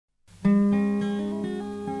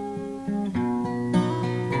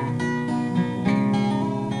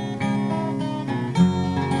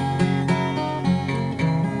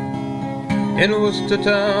In Worcester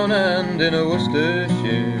town and in a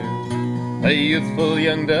Worcestershire, a youthful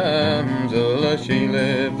young damsel, she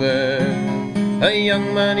lived there. A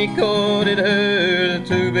young man he courted her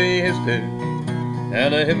to be his dear,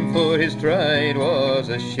 and him for his trade was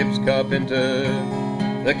a ship's carpenter.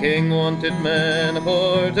 The king wanted men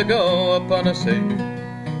for to go upon a sea,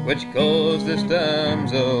 which caused this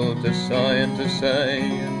damsel to sigh and to say,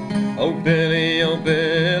 oh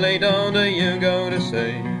Billy, don't you go to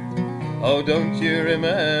sea. Oh, don't you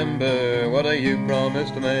remember what you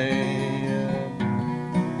promised me?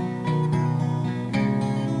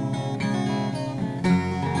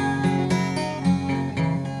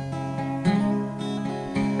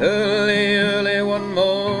 Early one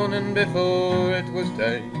morning before it was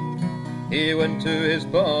day, he went to his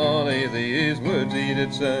Polly, these words he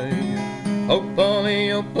did say, oh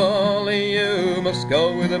Polly, you must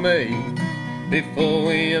go with me, before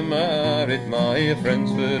we are married, my friends,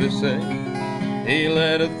 for to say. He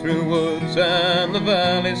led her through woods and the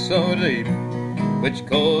valleys so deep, which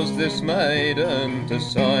caused this maiden to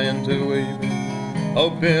sigh and to weep. Oh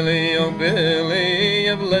Billy,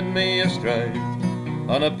 you've led me astray,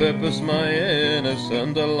 on a purpose my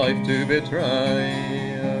innocent life to betray.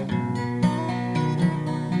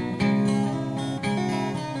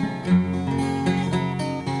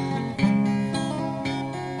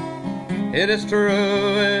 It is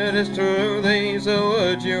true, these are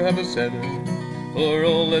words you have said, for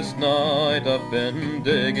all this night I've been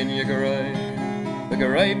digging your grave. The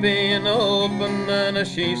grave being open and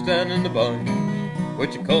she standing by,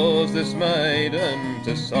 which caused this maiden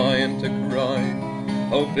to sigh and to cry.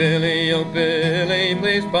 Oh Billy,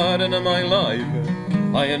 please pardon my life,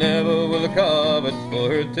 I never will covet for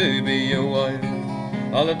her to be your wife.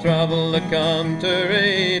 I'll travel the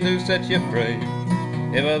country to set you free,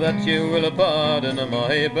 if that you will pardon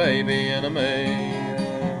my baby and me.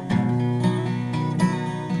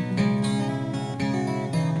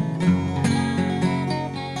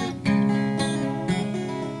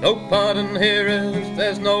 No pardon here is,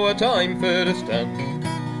 there's no time for to stand,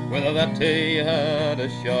 whether that he had a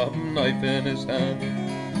sharp knife in his hand.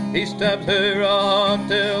 He stabbed her heart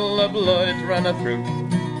till the blood it ran her through,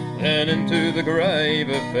 then into the grave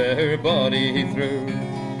a fair body he threw.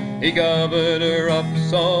 He covered her up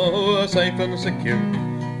so safe and secure,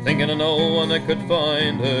 thinking no one could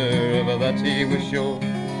find her, of that he was sure.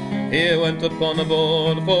 He went upon a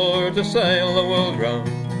board for to sail the world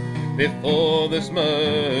round, before this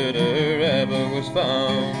murder ever was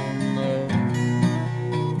found.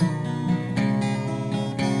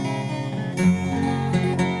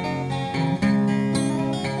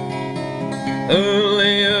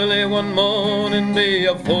 Early one morning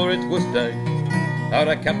before it was day,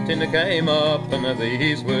 our captain came up and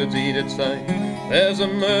these words he did say, there's a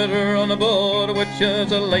murder on a board which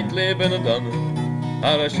has lately been done.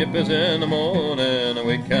 Our ship is in the morning and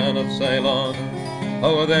we cannot sail on.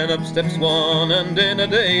 Oh, then up steps one and in a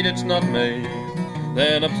deed it's not me,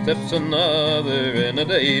 then up steps another and a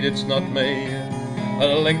deed it's not me.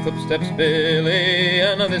 At length up steps Billy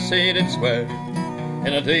and this he did swear,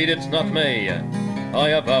 in a deed it's not me,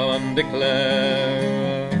 I vow and declare.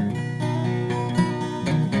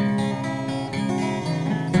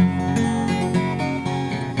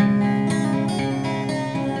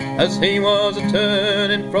 As he was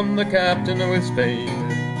turning from the captain with speed,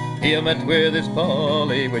 he met with his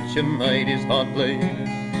Polly, which made his heart bleed.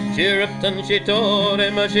 She ripped and she tore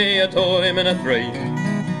him in a three,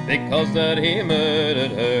 because that he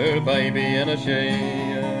murdered her baby and a she.